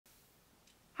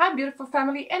Hi beautiful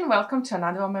family, and welcome to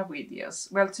another of my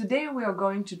videos. Well, today we are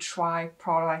going to try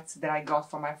products that I got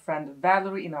from my friend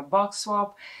Valerie in a box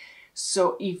swap.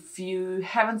 So if you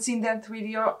haven't seen that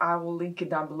video, I will link it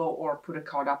down below or put a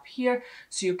card up here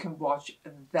so you can watch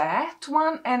that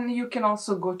one, and you can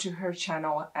also go to her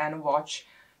channel and watch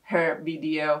her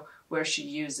video where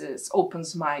she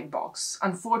opens my box.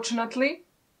 Unfortunately,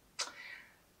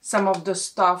 some of the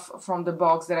stuff from the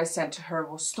box that I sent to her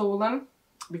was stolen,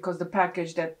 because the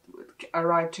package that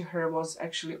arrived to her was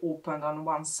actually opened on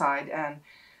one side and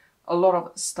a lot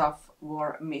of stuff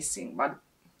were missing. But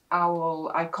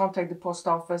I contact the post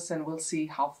office and we'll see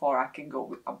how far I can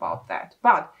go about that.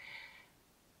 But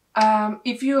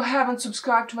if you haven't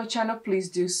subscribed to my channel, please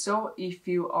do so. If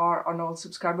you are an old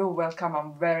subscriber, welcome.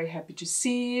 I'm very happy to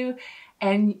see you,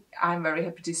 and I'm very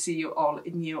happy to see you all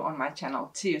new on my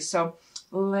channel too. So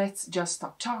let's just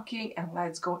stop talking and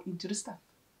let's go into the stuff.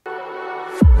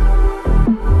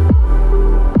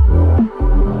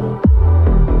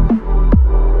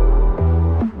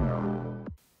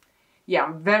 Yeah,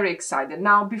 I'm very excited.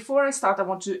 Now, before I start, I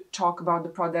want to talk about the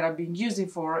product that I've been using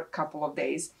for a couple of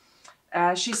days.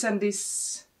 She sent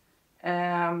this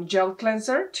gel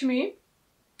cleanser to me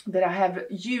that I have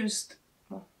used.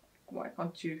 Oh, why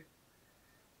can't you?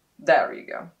 There you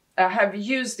go. I have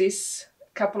used this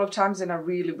a couple of times and I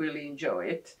really enjoy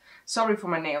it. Sorry for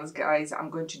my nails, guys. I'm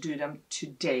going to do them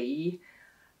today.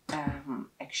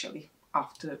 Actually,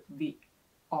 after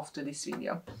this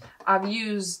video. I've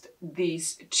used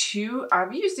these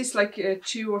I've used this like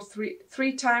 2 or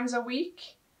 3 times a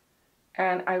week,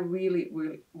 and I really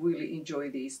enjoy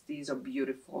these. These are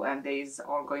beautiful, and these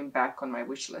are going back on my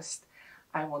wish list.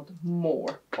 I want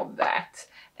more of that.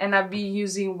 And I've been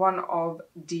using one of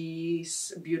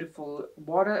these beautiful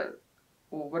water,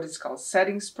 or what is it called,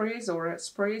 setting sprays or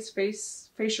sprays,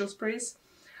 facial sprays.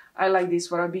 I like this.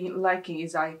 What I've been liking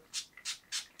is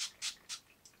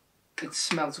it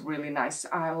smells really nice.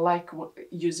 I like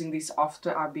using this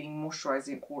after I've been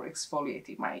moisturizing or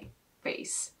exfoliating my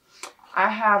face. I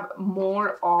have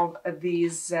more of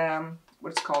these,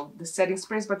 what's called, the setting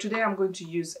sprays, but today I'm going to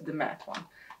use the matte one.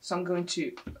 So I'm going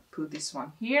to put this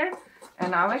one here,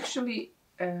 and I'll actually,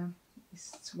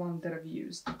 it's one that I've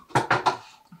used.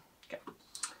 Okay.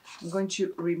 I'm going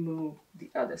to remove the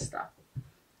other stuff.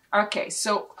 Okay,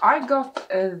 so I got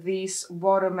this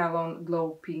Watermelon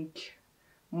Glow Pink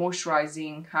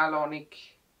Moisturizing Hyaluronic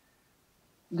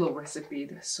Glow Recipe,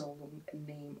 the sole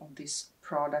name of this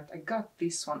product. I got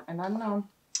this one, and I know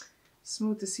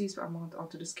smooth the seasonal amount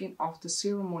onto the skin after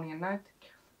serum morning and night.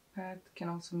 That can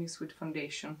also mix with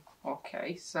foundation.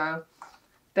 Okay, so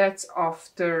that's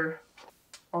after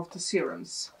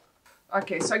serums.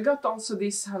 Okay, so I got also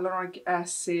this hyaluronic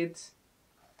acid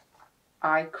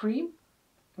eye cream.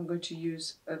 I'm going to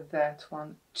use that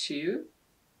one too.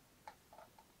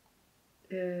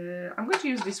 I'm going to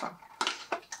use this one.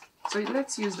 So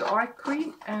let's use the eye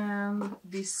cream and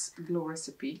this Glow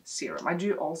Recipe serum. I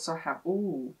do also have,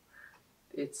 oh,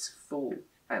 it's full.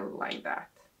 I like that.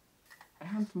 I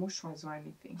haven't moisturized or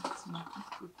anything, so I'm going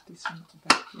to put this one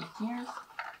back in here.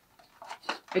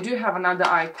 I do have another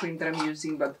eye cream that I'm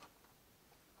using, but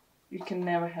you can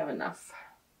never have enough.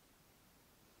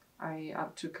 I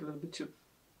took a little bit too,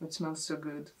 it smells so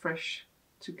good, fresh,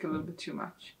 took a little bit too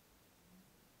much.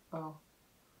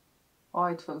 Oh,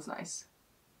 it feels nice.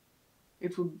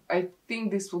 I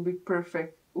think this will be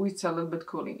perfect with a little bit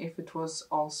cooling if it was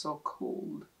also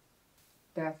cold.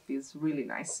 That feels really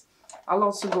nice. I'll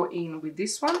also go in with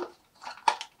this one.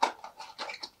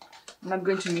 I'm not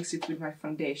going to mix it with my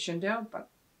foundation though, but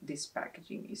this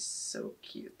packaging is so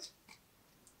cute.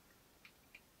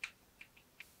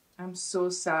 I'm so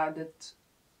sad that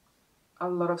a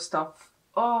lot of stuff.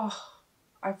 Oh,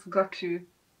 I forgot to.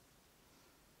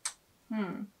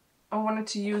 I wanted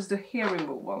to use the hair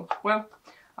removal. Well,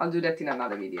 I'll do that in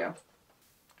another video.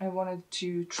 I wanted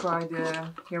to try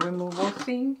the hair removal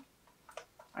thing.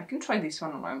 I can try this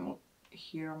one on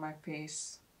here on my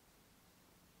face.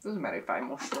 Doesn't matter if I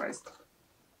moisturized.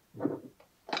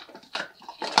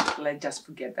 Let's just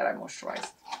forget that I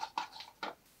moisturized.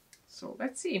 So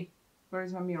let's see. Where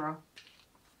is my mirror?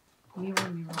 Mirror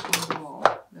on the wall.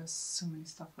 There's so many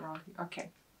stuff around here.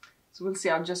 Okay. So we'll see.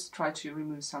 I'll just try to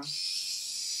remove some.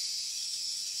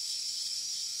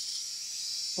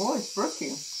 Oh, it's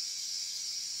working.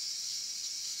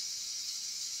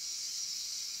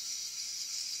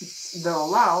 It's though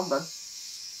loud, but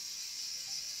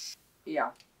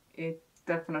yeah, it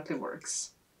definitely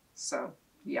works. So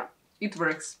yeah, it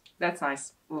works. That's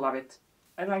nice. Love it.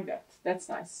 I like that. That's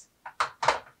nice.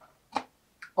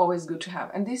 Always good to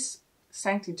have. And this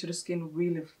sank into the skin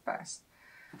really fast.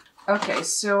 Okay,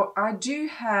 so I do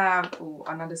have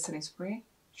another setting spray.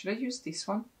 Should I use this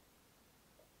one?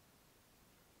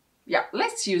 Yeah,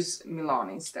 let's use Milan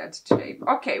instead today.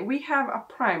 Okay, we have a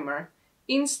primer.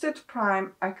 Instant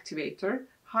Prime Activator,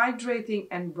 Hydrating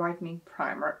and Brightening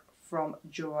Primer from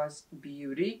Joa's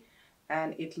Beauty.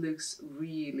 And it looks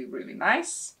really, really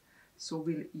nice. So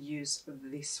we'll use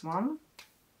this one.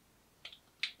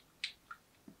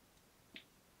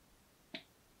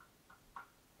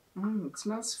 It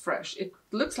smells fresh. It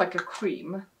looks like a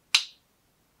cream.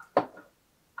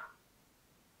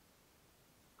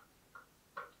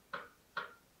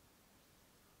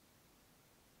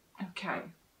 Okay.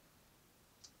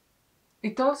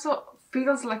 It also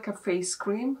feels like a face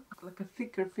cream, like a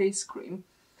thicker face cream.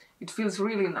 It feels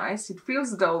really nice. It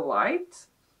feels though light.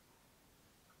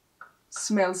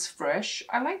 Smells fresh.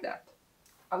 I like that.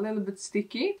 A little bit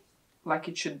sticky, like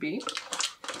it should be.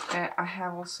 I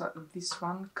have also this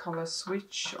one, color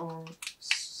switch or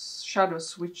shadow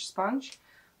switch sponge.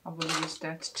 I will use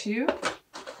that too.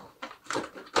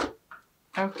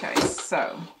 Okay,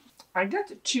 so I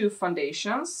got two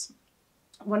foundations.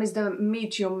 One is the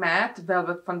Medium Matte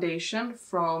Velvet Foundation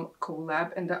from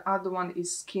Collab, and the other one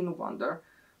is Skin Wonder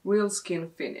Real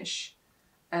Skin Finish.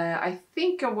 I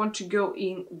think I want to go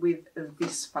in with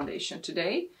this foundation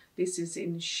today. This is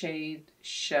in shade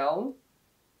Shell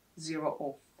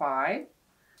 005.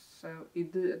 So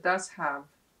it does have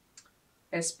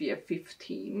SPF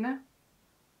 15.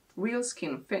 Real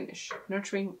Skin Finish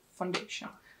Nurturing Foundation.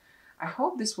 I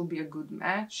hope this will be a good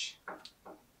match.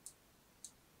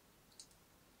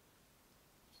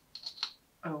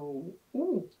 Oh,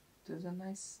 ooh, there's a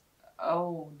nice,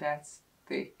 oh, that's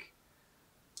thick.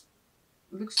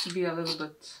 Looks to be a little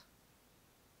bit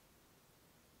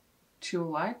too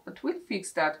light, but we'll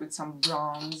fix that with some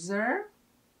bronzer.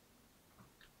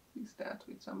 Fix that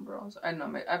with some bronzer. I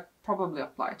don't know, I probably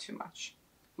apply too much.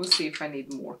 We'll see if I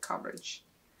need more coverage.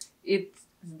 It's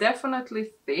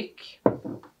definitely thick.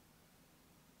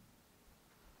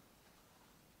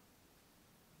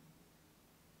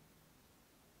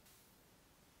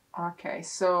 Okay,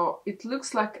 so it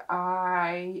looks like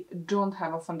I don't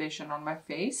have a foundation on my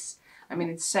face. I mean,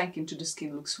 it sank into the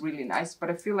skin, looks really nice, but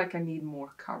I feel like I need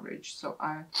more coverage. So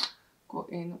I go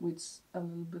in with a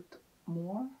little bit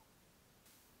more.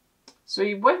 So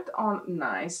it went on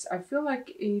nice. I feel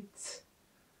like it's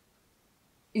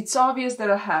obvious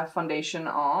that I have foundation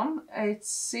on.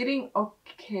 It's sitting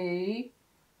okay.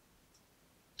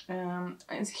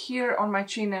 And here on my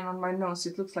chin and on my nose,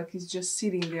 it looks like it's just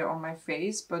sitting there on my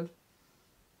face, but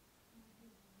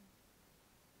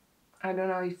I don't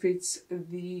know if it's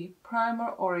the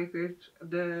primer or if it's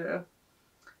the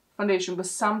foundation, but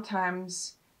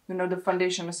sometimes, you know, the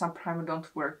foundation and some primer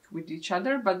don't work with each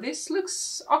other, but this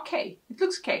looks okay. It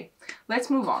looks okay. Let's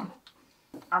move on.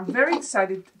 I'm very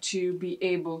excited to be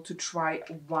able to try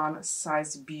One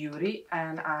Size Beauty,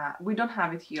 and we don't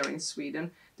have it here in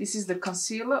Sweden. This is the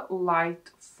Concealer Light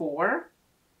 4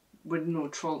 with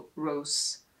neutral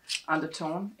rose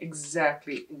undertone.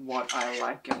 Exactly what I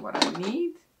like and what I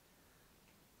need.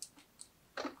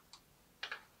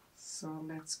 So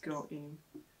let's go in.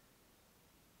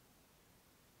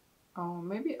 Oh,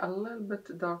 maybe a little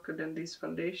bit darker than this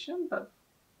foundation, but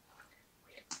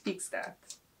we'll fix that.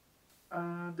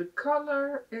 The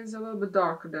color is a little bit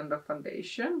darker than the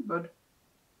foundation, but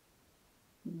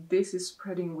this is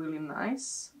spreading really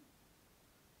nice.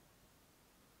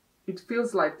 It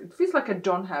feels like I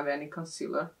don't have any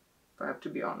concealer, if I have to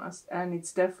be honest, and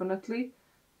it's definitely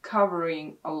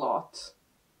covering a lot.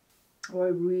 Oh, I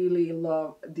really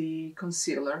love the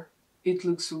concealer. It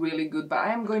looks really good, but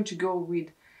I am going to go with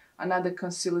another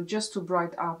concealer just to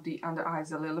brighten up the under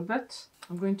eyes a little bit.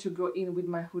 I'm going to go in with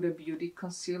my Huda Beauty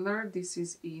concealer. This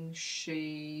is in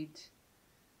shade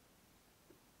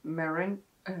Maroon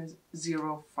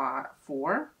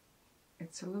 04.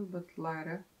 It's a little bit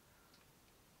lighter.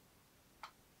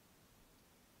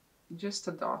 Just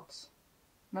a dot,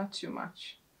 not too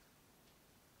much.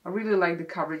 I really like the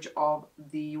coverage of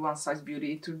the One Size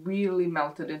Beauty. It really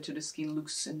melted into the skin,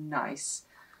 looks nice.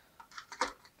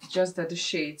 Just that the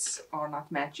shades are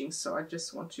not matching, so I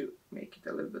just want to make it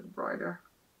a little bit brighter.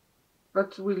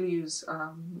 But we'll use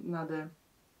another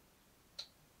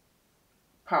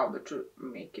powder to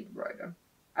make it brighter.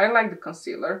 I like the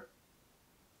concealer.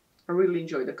 I really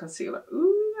enjoy the concealer.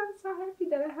 Ooh, I'm so happy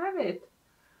that I have it.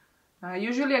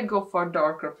 Usually I go for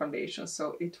darker foundation,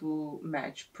 so it will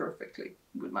match perfectly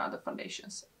with my other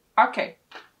foundations. Okay,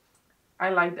 I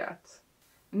like that.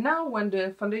 Now when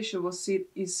the foundation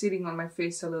is sitting on my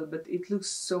face a little bit, it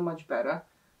looks so much better.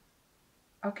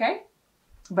 Okay,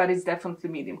 but it's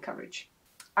definitely medium coverage.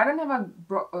 I don't have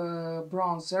a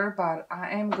bronzer, but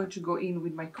I am going to go in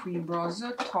with my cream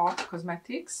bronzer, Tarte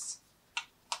Cosmetics.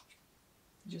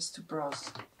 Just to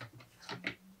bronze.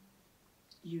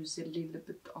 Use a little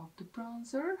bit of the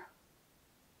bronzer.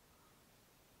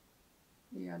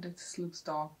 Yeah, this looks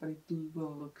dark, but it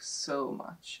will look so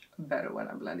much better when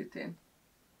I blend it in.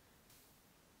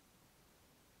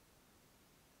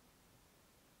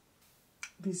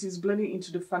 This is blending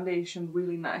into the foundation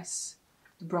really nice,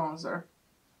 the bronzer.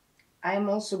 I am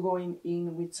also going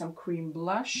in with some cream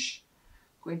blush.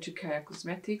 Going to Kaya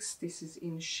Cosmetics. This is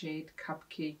in shade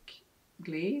Cupcake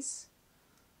Glaze.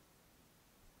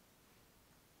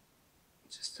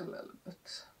 Just a little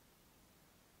bit.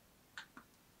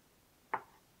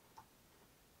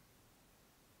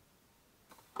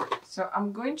 So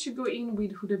I'm going to go in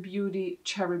with Huda Beauty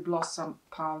Cherry Blossom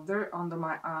Powder under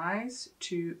my eyes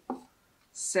to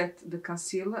set the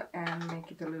concealer and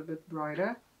make it a little bit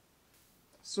brighter.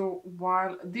 So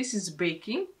while this is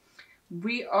baking,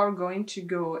 we are going to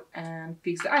go and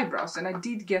fix the eyebrows. And I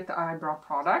did get the eyebrow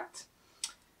product.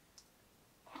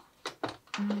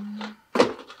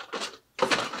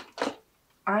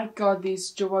 I got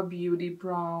this Joa Beauty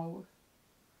Brow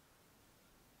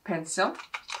Pencil,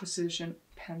 Precision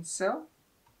Pencil.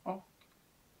 Oh,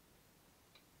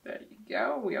 there you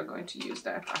go. We are going to use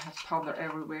that. I have powder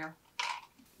everywhere.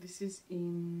 This is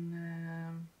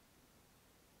in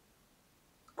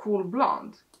Cool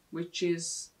Blonde, which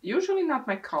is usually not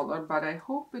my color, but I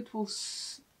hope it will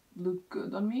look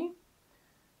good on me.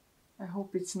 I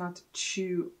hope it's not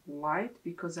too light,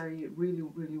 because I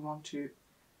really want to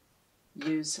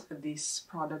use this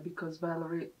product, because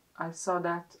Valerie, I saw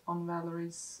that on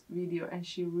Valerie's video and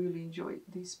she really enjoyed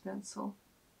this pencil.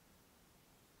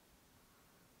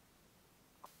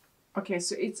 Okay,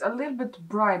 so it's a little bit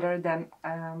brighter than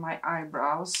my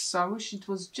eyebrows, so I wish it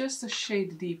was just a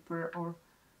shade deeper or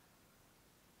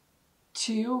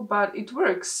two, but it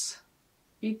works.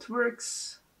 It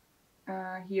works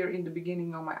here in the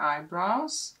beginning of my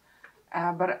eyebrows,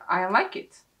 but I like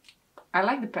it. I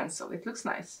like the pencil, it looks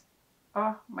nice.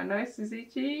 Oh, my nose is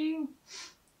itching.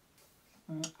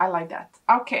 I like that.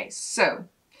 Okay, so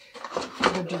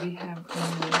what do we have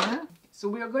more? So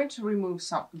we are going to remove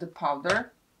the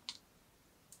powder.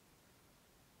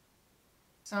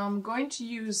 So I'm going to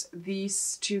use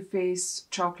this Too Faced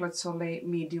Chocolate Soleil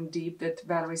Medium Deep that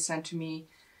Valerie sent to me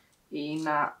in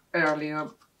an earlier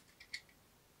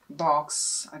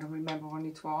box. I don't remember when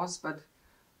it was, but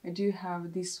I do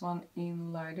have this one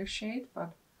in lighter shade,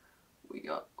 but we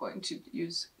are going to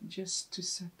use just to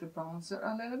set the bronzer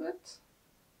a little bit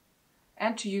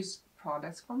and to use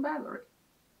products from Valerie.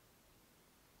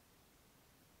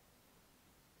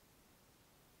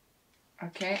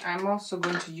 Okay, I'm also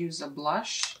going to use a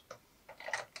blush,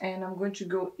 and I'm going to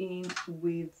go in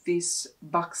with this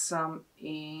Buxom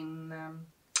in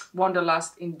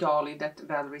Wanderlust in Dolly that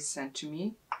Valerie sent to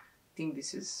me. I think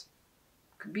this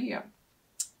could be a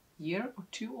year or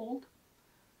two old.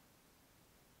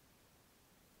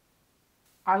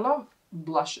 I love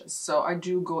blushes, so I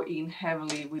do go in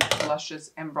heavily with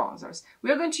blushes and bronzers. We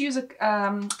are going to use a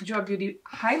Joa Beauty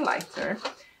highlighter,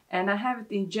 and I have it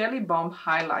in Jelly Bomb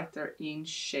highlighter in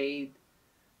shade,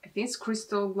 I think it's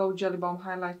Crystal Glow Jelly Bomb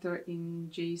highlighter in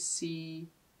JC,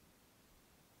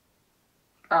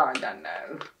 oh, I don't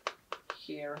know.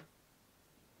 Here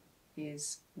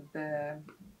is the,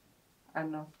 I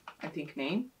don't know, I think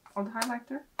name of the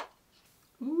highlighter.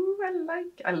 Ooh,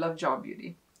 I love Joa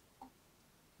Beauty.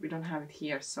 We don't have it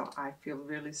here, so I feel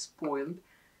really spoiled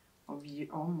of you.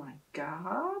 Oh my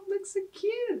god, looks so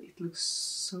cute. It looks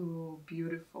so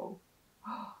beautiful.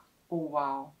 Oh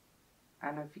wow. I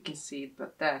don't know if you can see it,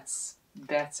 but that's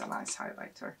a nice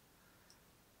highlighter.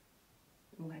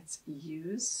 Let's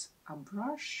use a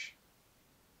brush.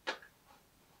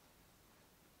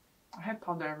 I have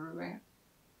powder everywhere.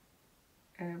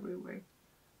 Everywhere.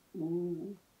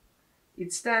 Ooh.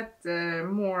 It's that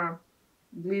more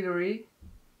glittery,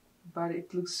 but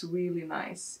it looks really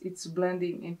nice. It's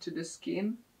blending into the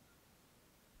skin.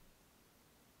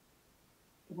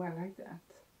 Oh, I like that.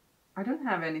 I don't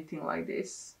have anything like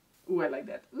this. Oh, I like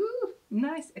that. Ooh,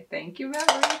 nice. Thank you,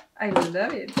 Valerie. I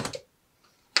love it.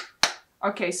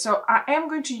 Okay, so I am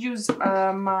going to use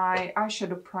my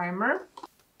eyeshadow primer,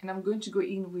 and I'm going to go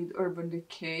in with Urban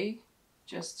Decay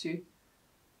just to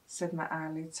set my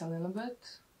eyelids a little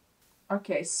bit.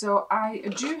 Okay, so I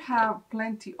do have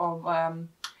plenty of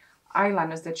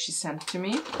eyeliners that she sent to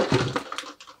me.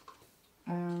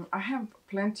 I have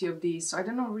plenty of these, so I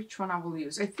don't know which one I will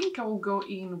use. I think I will go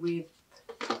in with,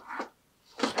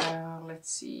 let's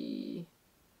see,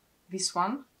 this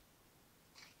one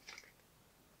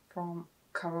from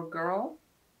CoverGirl.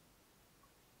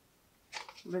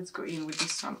 let's go in with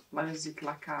this one. What is it,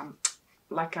 like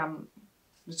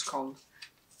what's called?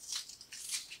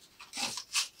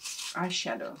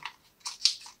 Eyeshadow.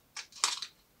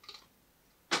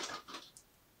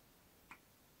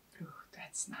 Oh,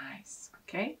 that's nice.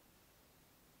 Okay.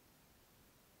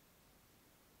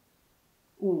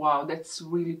 Oh, wow, that's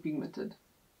really pigmented.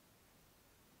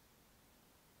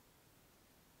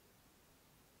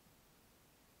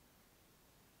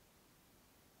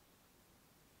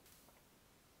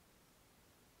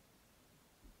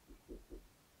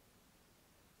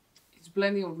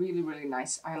 Blending really, really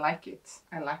nice. I like it.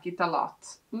 I like it a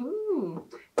lot. Ooh,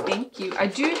 thank you. I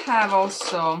do have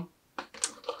also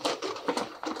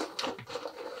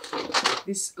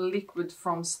this liquid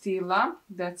from Stila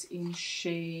that's in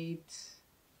shade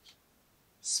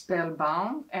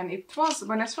Spellbound, and it was,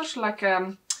 when I swatched, like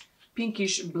a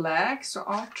pinkish black, so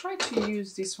I'll try to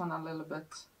use this one a little bit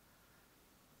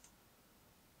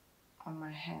on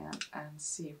my hand and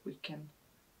see if we can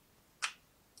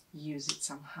use it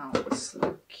somehow. This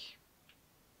look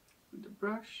with the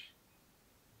brush.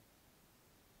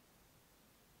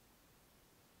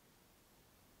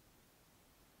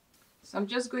 So I'm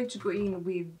just going to go in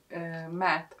with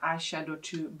matte eyeshadow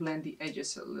to blend the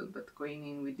edges a little bit, going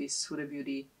in with this Huda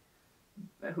Beauty,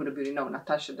 no,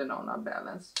 Natasha Denona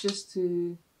Balance, just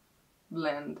to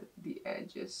blend the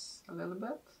edges a little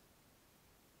bit.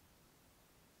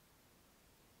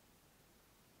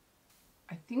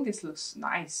 I think this looks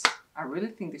nice. I really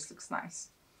think this looks nice.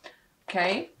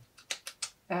 Okay,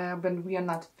 but we are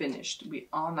not finished. We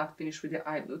are not finished with the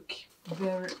eye look.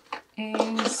 There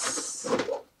is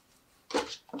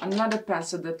another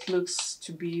pencil that looks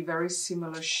to be very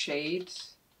similar shade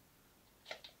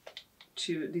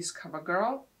to this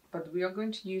CoverGirl, but we are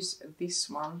going to use this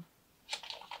one.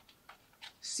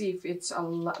 See if it's a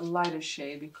lighter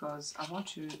shade, because I want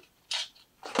to.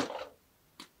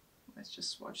 Let's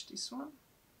just swatch this one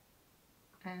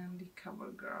and the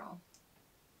CoverGirl.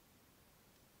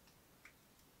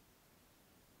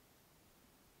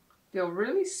 They're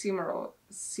really similar,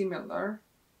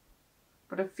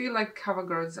 but I feel like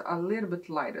CoverGirl is a little bit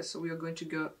lighter, so we are going to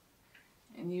go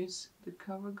and use the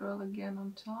CoverGirl again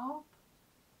on top.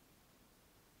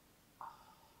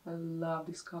 Oh, I love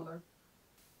this color.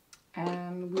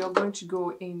 And we are going to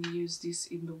go and use this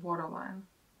in the waterline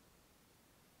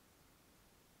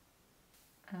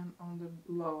and on the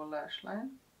lower lash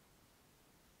line.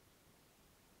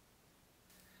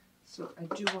 So I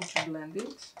do want to blend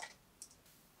it.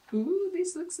 Ooh,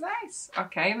 this looks nice.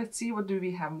 Okay, let's see, what do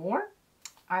we have more?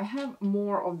 I have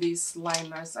more of these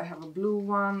liners. I have a blue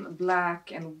one,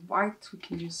 black and white. We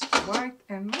can use white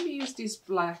and maybe use this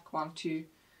black one to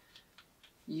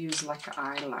use like an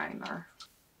eyeliner.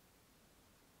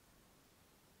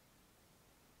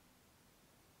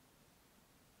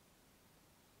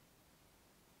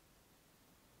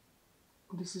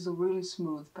 This is a really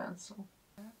smooth pencil.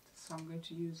 So I'm going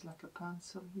to use like a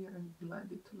pencil here and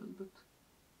blend it a little bit,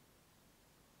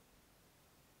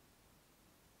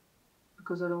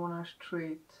 because I don't want a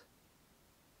straight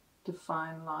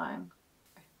defined line.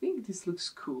 I think this looks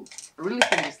cool. I really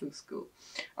think this looks cool.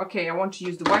 Okay, I want to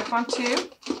use the white one too.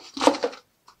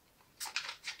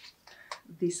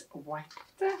 This white.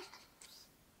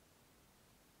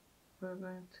 We're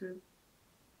going to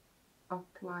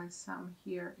apply some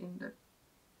here in the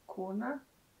corner.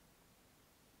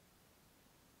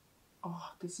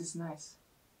 Oh, this is nice.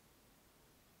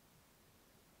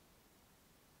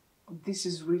 This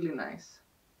is really nice.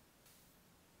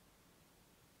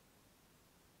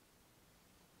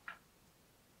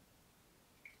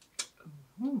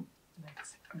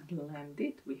 Let's blend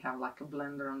it. We have like a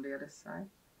blender on the other side.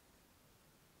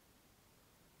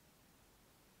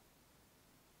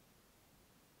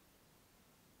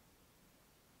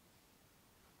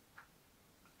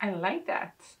 I like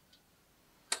that.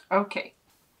 Okay.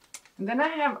 And then I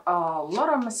have a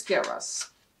lot of mascaras.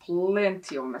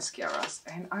 Plenty of mascaras,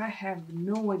 and I have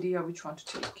no idea which one to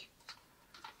take.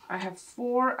 I have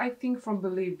 4, I think, from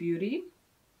Believe Beauty.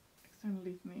 External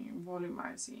lightening,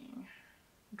 volumizing,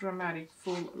 dramatic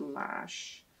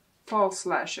false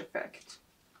lash effect.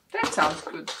 That sounds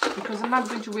good, because I'm not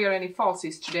going to wear any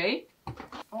falsies today.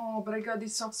 Oh, but I got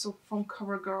this also from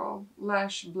CoverGirl,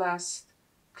 Lash Blast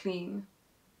Clean.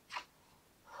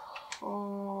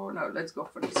 Oh no, let's go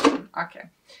for this one. Okay,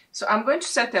 so I'm going to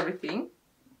set everything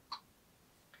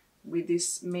with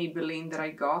this Maybelline that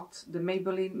I got, the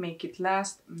Maybelline Make It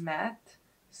Last Matte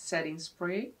Setting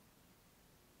Spray,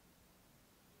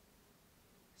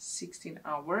 16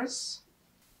 hours.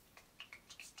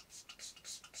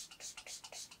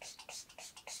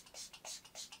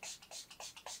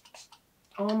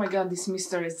 Oh my god, this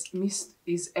mist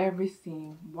is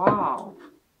everything. Wow.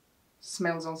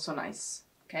 Smells also nice.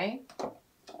 Okay.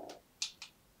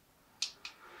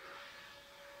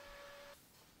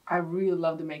 I really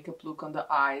love the makeup look on the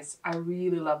eyes. I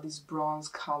really love this bronze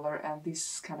color and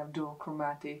this kind of dual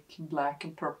chromatic black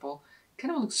and purple.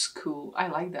 Kind of looks cool. I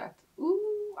like that.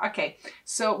 Ooh. Okay,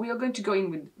 so we are going to go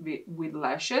in with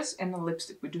lashes and a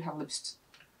lipstick. We do have lipstick,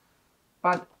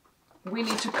 but we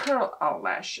need to curl our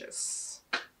lashes.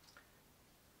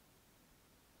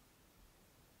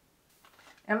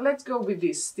 And let's go with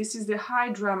this. This is the High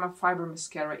Drama Fiber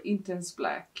Mascara Intense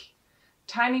Black.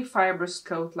 Tiny fibrous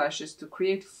coat lashes to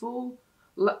create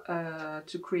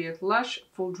lush,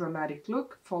 full dramatic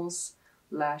look, false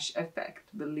lash effect.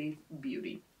 Believe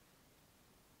beauty.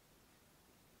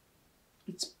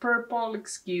 It's purple,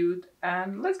 looks cute,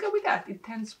 and let's go with that.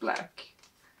 Intense black.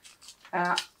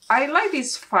 I like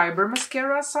these fiber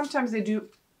mascaras. Sometimes they do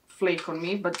flake on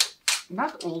me, but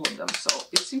not all of them. So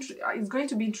it's going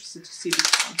to be interesting to see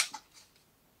this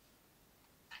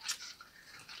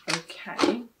one.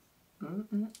 Okay.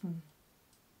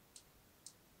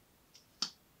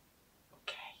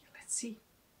 Okay, let's see.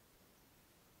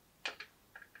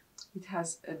 It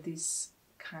has this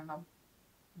kind of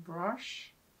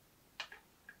brush.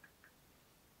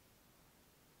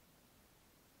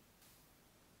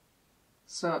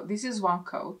 So this is one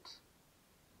coat.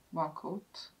 One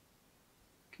coat.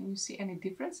 Can you see any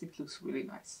difference? It looks really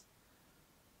nice.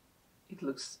 It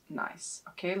looks nice.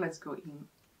 Okay, let's go in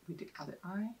with the other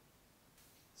eye.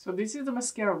 So this is the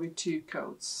mascara with two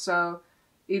coats. So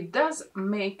it does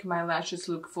make my lashes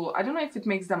look full. I don't know if it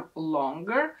makes them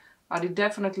longer, but it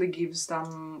definitely gives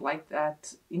them like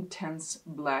that intense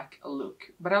black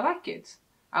look. But I like it.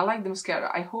 I like the mascara.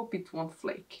 I hope it won't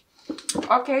flake.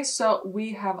 Okay, so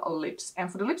we have lips.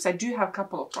 And for the lips, I do have a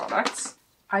couple of products.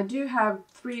 I do have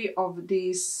 3 of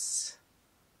these.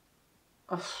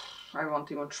 I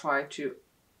won't even try to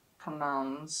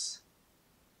pronounce.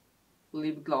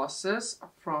 Lip glosses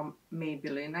from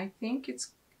Maybelline, I think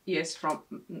it's, yes, from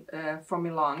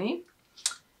Milani.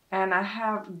 And I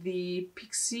have the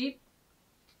Pixie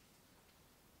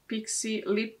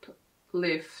Lip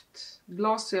Lift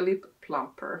Glossy Lip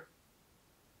Plumper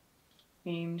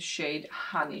in shade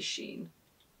Honey Sheen.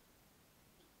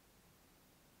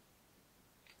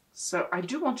 So I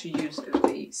do want to use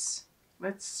these.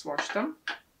 Let's swatch them.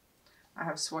 I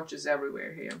have swatches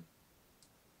everywhere here.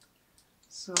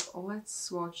 So let's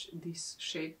swatch this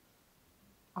shade.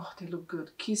 Oh, they look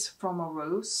good. Kiss from a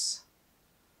Rose.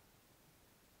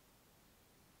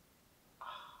 Oh,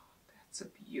 that's a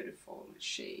beautiful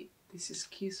shade. This is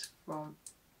Kiss from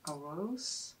a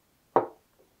Rose.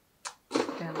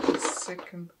 Then the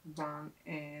second one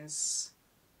is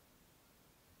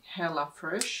Hella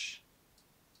Fresh.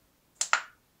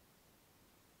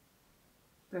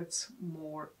 That's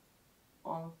more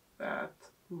of that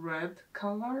red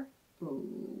color. Oh,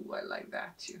 I like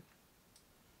that too.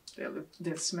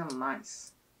 They smell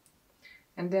nice.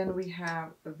 And then we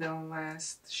have the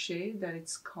last shade that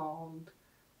it's called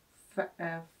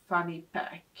Funny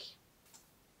Pack.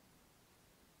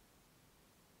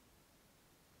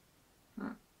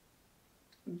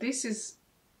 These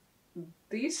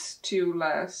two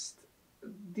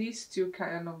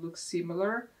kind of look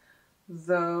similar,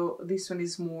 though this one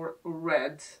is more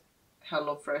red,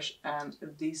 Hello Fresh, and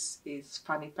this is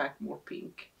Funny Pack, more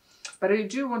pink. But I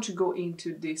do want to go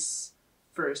into this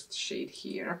first shade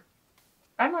here.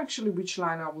 I know actually which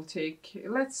line I will take.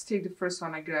 Let's take the first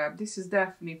one I grabbed. This is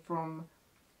definitely from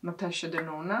Natasha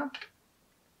Denona.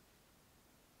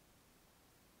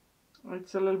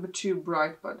 It's a little bit too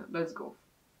bright, but let's go.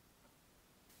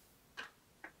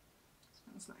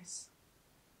 Smells nice.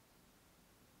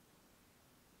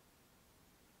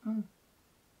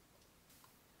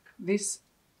 This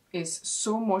is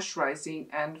so moisturizing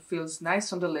and feels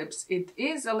nice on the lips. It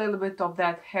is a little bit of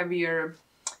that heavier,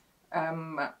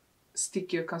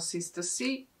 stickier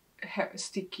consistency,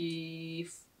 sticky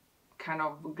kind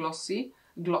of glossy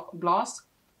gloss,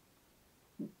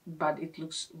 but it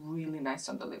looks really nice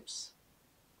on the lips.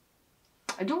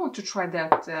 I do want to try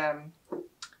that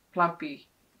plumpy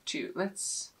too.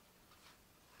 Let's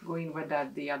go in with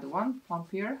that, the other one,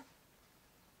 plumpier.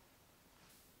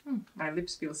 My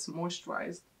lips feels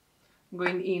moisturized. I'm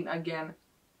going in again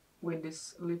with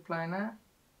this lip liner.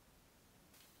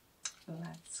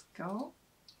 Let's go.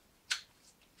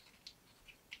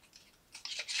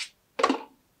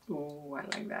 Oh,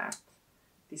 I like that.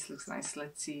 This looks nice.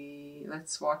 Let's see.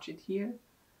 Let's swatch it here.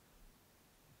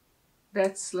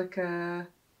 That's like a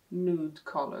nude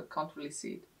color. Can't really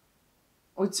see it.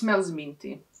 Oh, it smells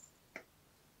minty.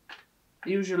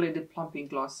 Usually the plumping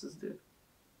glosses do.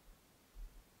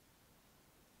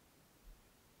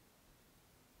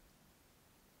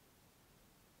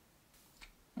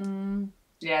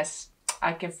 Yes,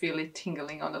 I can feel it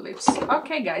tingling on the lips.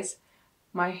 Okay guys,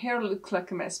 my hair looks like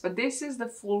a mess, but this is the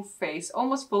full face,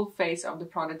 almost full face of the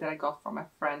product that I got from my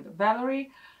friend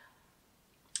Valerie.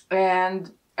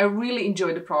 And I really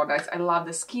enjoy the products. I love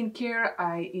the skincare,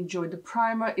 I enjoy the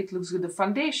primer, it looks good. The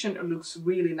foundation looks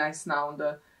really nice now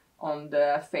on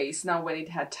the face, now when it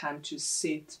had time to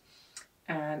sit.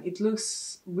 And it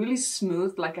looks really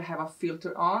smooth, like I have a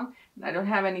filter on. I don't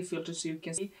have any filter, so you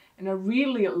can see. And I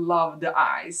really love the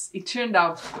eyes. It turned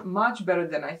out much better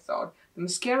than I thought. The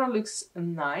mascara looks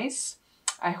nice.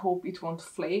 I hope it won't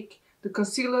flake. The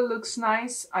concealer looks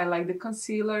nice. I like the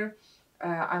concealer.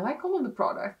 I like all of the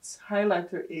products.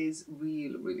 Highlighter is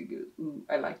really, really good. Ooh,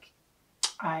 I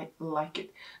like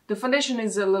it. The foundation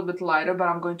is a little bit lighter, but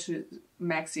I'm going to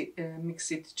mix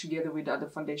it together with other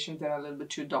foundations that are a little bit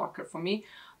too darker for me.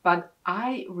 But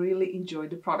I really enjoy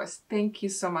the products. Thank you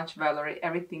so much, Valerie.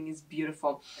 Everything is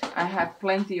beautiful. I have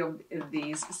plenty of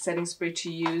these setting spray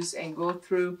to use and go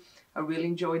through. I really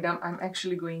enjoy them. I'm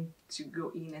actually going to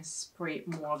go in and spray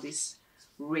more of this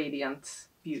Radiant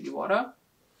Beauty Water.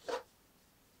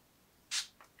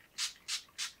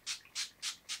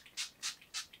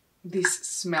 This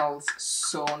smells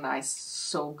so nice,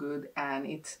 so good,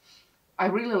 and I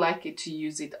really like it to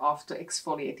use it after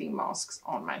exfoliating masks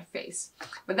on my face.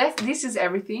 But this is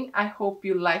everything. I hope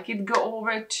you like it. Go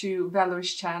over to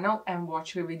Valerie's channel and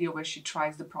watch her video where she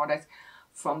tries the products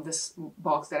from this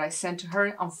box that I sent to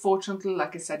her. Unfortunately,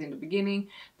 like I said in the beginning,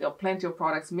 there are plenty of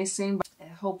products missing, but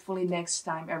hopefully next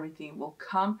time everything will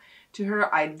come to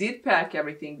her. I did pack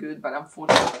everything good, but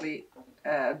unfortunately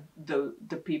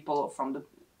the people from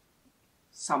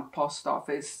some post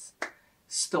office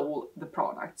stole the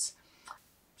products.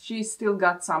 She still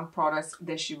got some products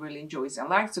that she really enjoys and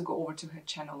likes, so go over to her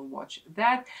channel and watch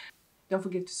that. Don't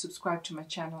forget to subscribe to my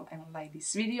channel and like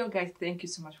this video. Guys, thank you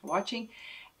so much for watching.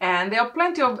 And there are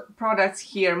plenty of products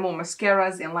here, more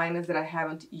mascaras and liners that I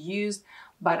haven't used,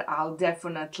 but I'll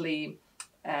definitely,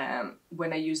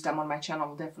 when I use them on my channel,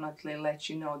 I'll definitely let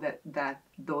you know that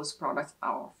those products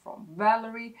are from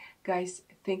Valerie. Guys,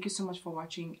 thank you so much for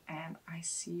watching, and I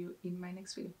see you in my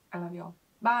next video. I love you all.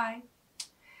 Bye!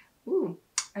 Ooh,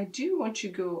 I do want to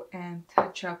go and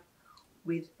touch up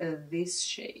with this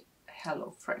shade,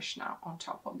 Hello Fresh, now on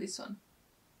top of this one.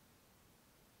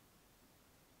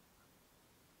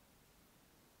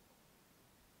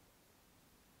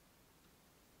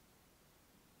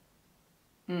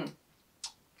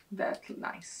 That's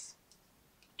nice.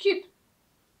 Cute.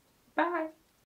 Bye.